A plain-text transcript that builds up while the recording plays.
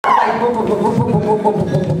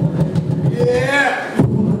Yeah.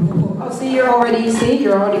 Oh, see, you're already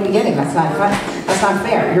beginning. That's not fun. That's not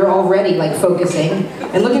fair. You're already like focusing,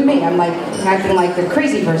 and look at me. I'm like acting like the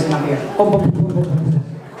crazy person up here.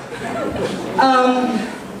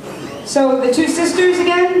 So the two sisters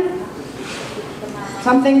again.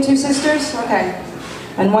 Something, two sisters? Okay.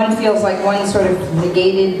 And one feels like one sort of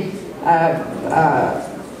negated,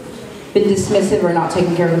 been dismissive or not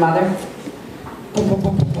taking care of the mother.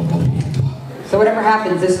 So whatever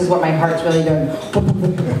happens, this is what my heart's really doing.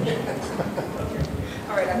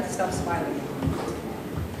 All right, I have to stop smiling.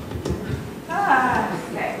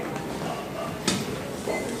 Okay.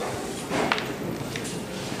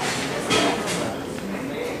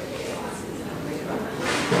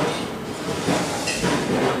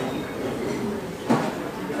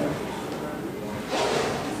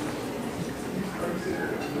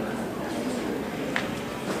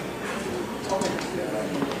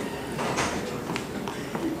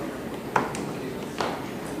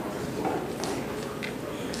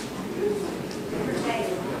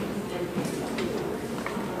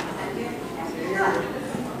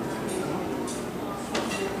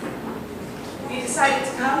 Decided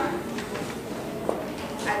to come?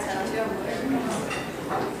 I told you I would.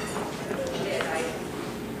 Did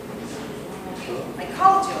I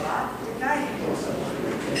called you a lot, didn't I?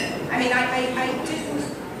 I mean, I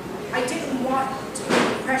didn't want to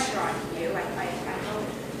put pressure on you. I hope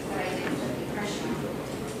that I didn't put any pressure on you.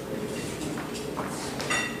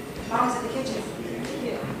 Mom's in the kitchen.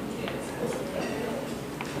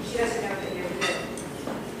 She doesn't know that you're here.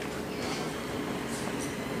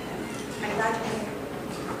 I'm glad you're here.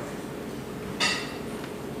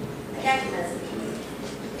 Thank you, Leslie.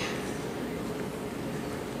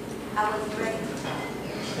 I wasn't ready.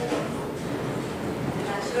 I'm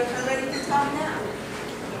not sure if I'm ready to talk now.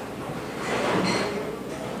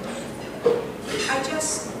 I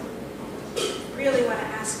just really want to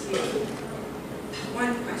ask you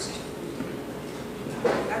one question.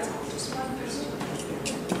 That's all, just one question.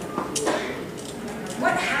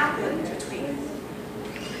 What happened between us?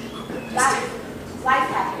 Life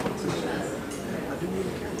happened.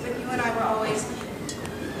 But you and I were always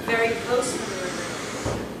very close when we were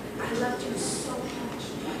little. I loved you so much.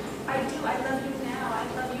 I do. I love you now. I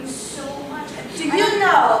love you so much. Do you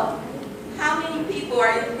know how many people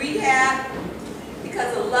are in rehab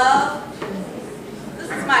because of love? This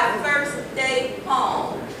is my first day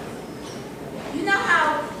home. You know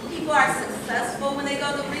how people are successful when they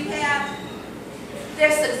go to rehab?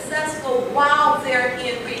 They're successful while they're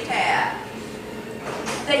in rehab.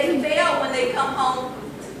 They fail when they come home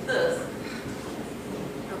to this.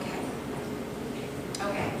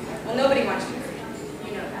 Okay. Well, nobody wants you to fail.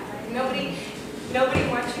 You know that, right? Nobody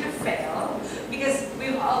wants you to fail because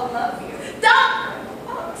we all love you. Don't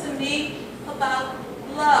talk to me about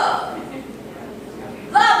love.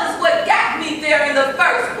 Love is what got me there in the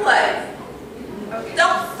first place. Okay.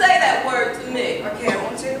 Don't say that word to me. Okay, I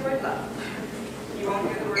won't say the word love. You won't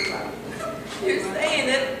hear the word love. You're saying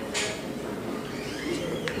it.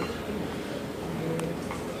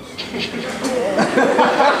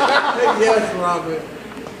 Yes, Robert.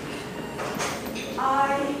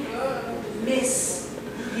 I miss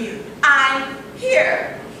you. I'm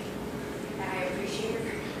here. And I appreciate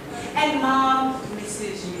it. And Mom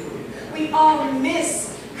misses you. We all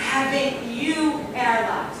miss having you in our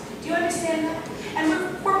lives. Do you understand that? And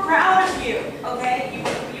we're proud of you, okay?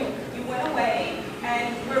 You went away,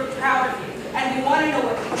 and we're proud of you. And we want to know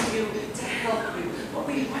what we can do to help you. But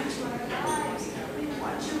we want you in our lives. We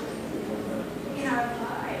want you in our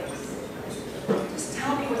lives. Just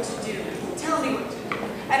tell me what to do. Tell me what to do.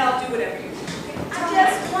 And I'll do whatever you do. I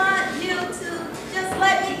just want you to just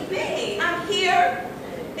let me be. I'm here,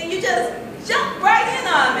 and you just jump right in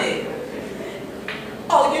on me.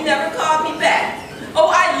 Oh, you never called me back. Oh,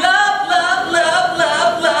 I love, love, love,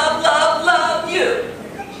 love, love, love, love you.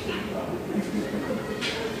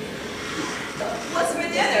 What's for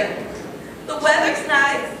dinner? The weather's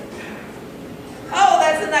nice. Oh,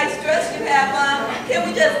 that's a nice dress you have on. Can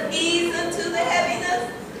we just ease into the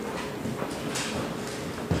heaviness?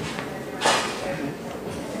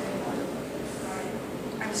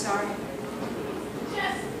 I'm sorry.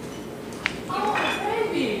 Yes. Oh,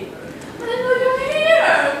 baby. I didn't know you were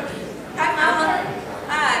here. Hi, Mama.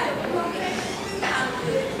 Hi. Okay. I'm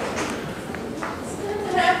good. It's good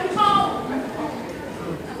to have you home.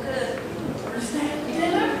 I'm good.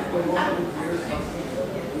 Dinner?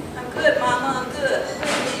 I'm good, Mama. I'm good.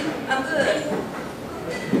 I'm good.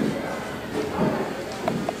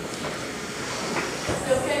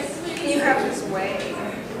 You okay, sweetie? You have this way.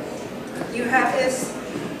 You have this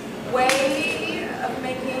way of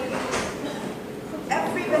making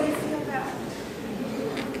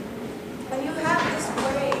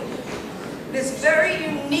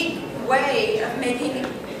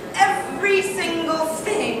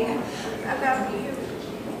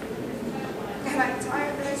I'm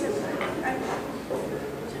tired, but I said,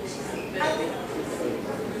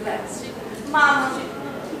 Mama,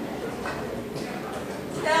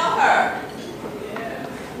 tell her,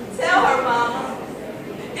 Mama,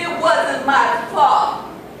 it wasn't my fault.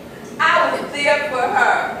 I was there for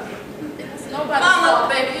her. It was nobody's fault,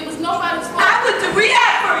 baby. It was nobody's fault. I went to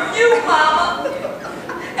rehab for you, Mama,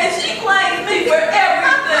 and she blames me for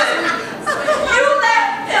everything. You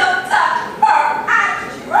let him touch her. I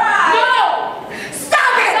tried. No!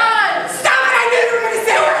 stop it! Stop it! I knew you were going to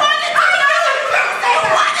say that! I knew you were going to say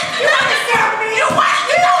that! You understand me? You wanted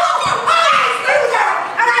to know! I knew that!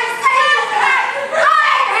 And I saved that!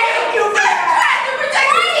 I hate you for that! Why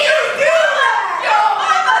do you do that? Your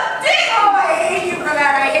mama did. Oh, I hate you for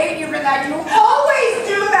that! I hate you for that! You always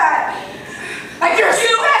do that! Like you're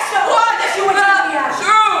special! What? You went to the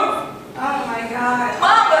True. Oh my God!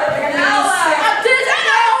 Mama, now I didn't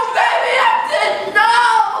know, baby. I didn't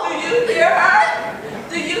know. do you hear her?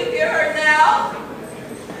 Do you hear her now?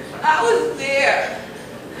 I was there.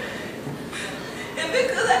 And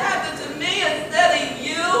because it happened to me instead of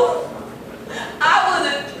you, I would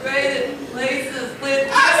have traded places with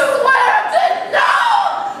I you. swear I didn't know.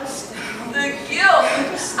 The guilt.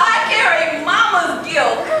 I carry Mama's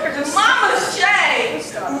guilt, Mama's shame,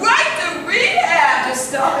 right to rehab. Just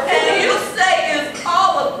stop it. And you say it's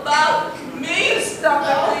all about me? Stop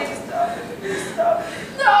it, please stop it. Please stop it.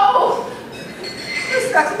 No.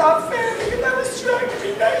 That's not fair because I was trying to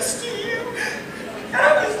be nice to you. And I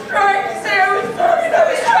was trying to say I was sorry and I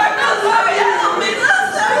was trying to love you.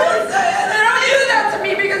 And don't do that to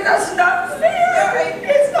me because that's not fair.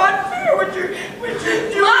 It's not fair what you're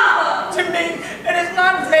doing Mama! to me. And it's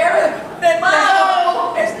not fair that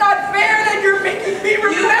Mama! it's not fair that you're making me You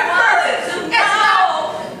remember. wanted to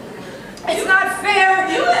know. It's not fair.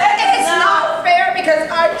 You had to It's know. not fair because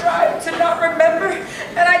I tried to not remember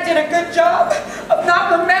and I did a good job of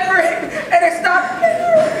not remembering. And it's not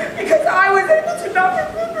fair because I was able to not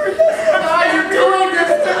remember. That's not Why are you fair. doing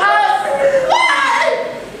this to us? Why?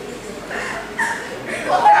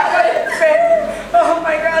 That wasn't fair. Oh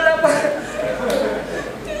my God, that wasn't.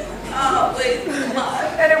 Always my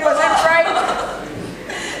And it wasn't right.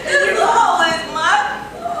 It's always my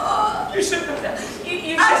fault. You shouldn't have done.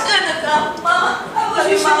 You I should. shouldn't have done, Mama. I love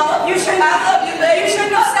You you, Mama. You shouldn't. I love you, baby. You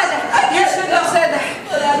shouldn't have said that. You shouldn't have said that.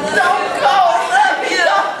 But I love Don't you. go. I love you.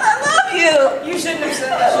 I love you. You shouldn't have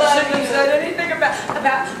said that. She shouldn't have said anything about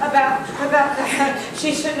that.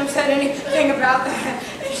 She shouldn't have said anything about that.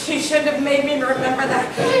 She shouldn't have made me remember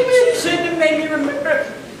that. She shouldn't have made me remember.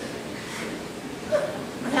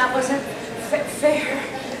 That wasn't fair.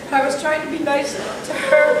 I was trying to be nice to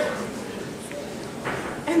her.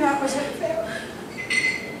 And that wasn't fair.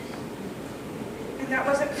 And that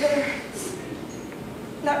wasn't fair.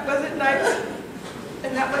 That wasn't nice.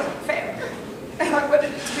 And that wasn't fair. And I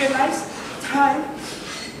wanted it to be a nice time.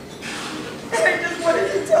 And I just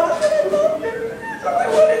wanted to tell her that I loved her. That's all I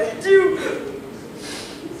wanted to do.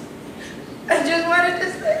 I just wanted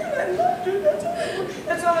to say that I loved her.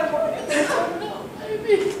 That's all I wanted. That's all. No,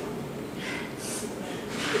 baby.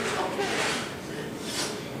 It's okay.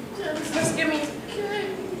 Just give me. Okay.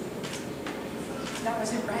 That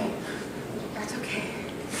wasn't right. That's okay.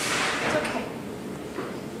 It's okay.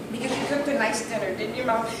 Because you cooked a nice dinner, didn't you,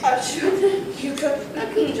 Mom? You cooked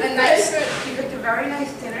a nice, you cooked a very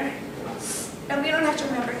nice dinner. And we don't have to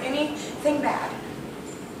remember anything bad.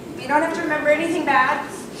 We don't have to remember anything bad.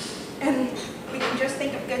 And we can just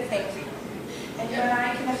think of good things. And you and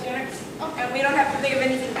I can have dinner. And we don't have to think of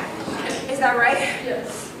anything bad. Is that right?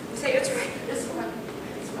 Yes. You say it's right. It's fine.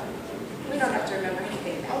 It's fine. We don't have to remember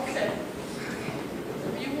anything bad. Okay.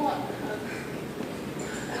 Whatever you want.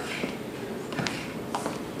 Okay.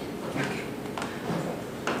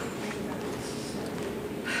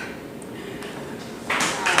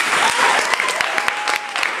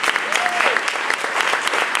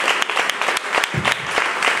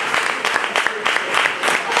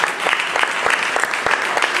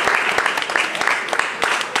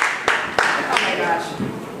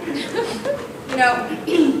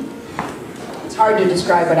 It's hard to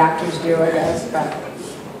describe what actors do, I guess, but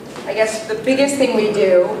I guess the biggest thing we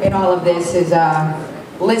do in all of this is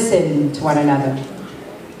listen to one another.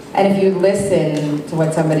 And if you listen to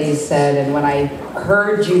what somebody said, and when I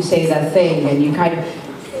heard you say that thing, and you kind of,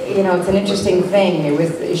 you know, it's an interesting thing. It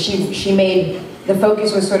was, she made, the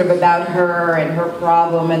focus was sort of about her and her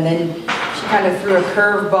problem, and then she kind of threw a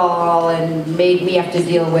curveball and made me have to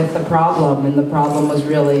deal with the problem, and the problem was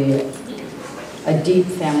really a deep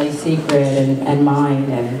family secret and mine,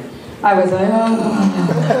 and I was like,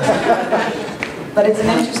 oh. But it's an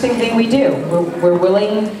interesting thing we do. We're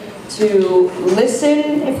willing to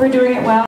listen if we're doing it well.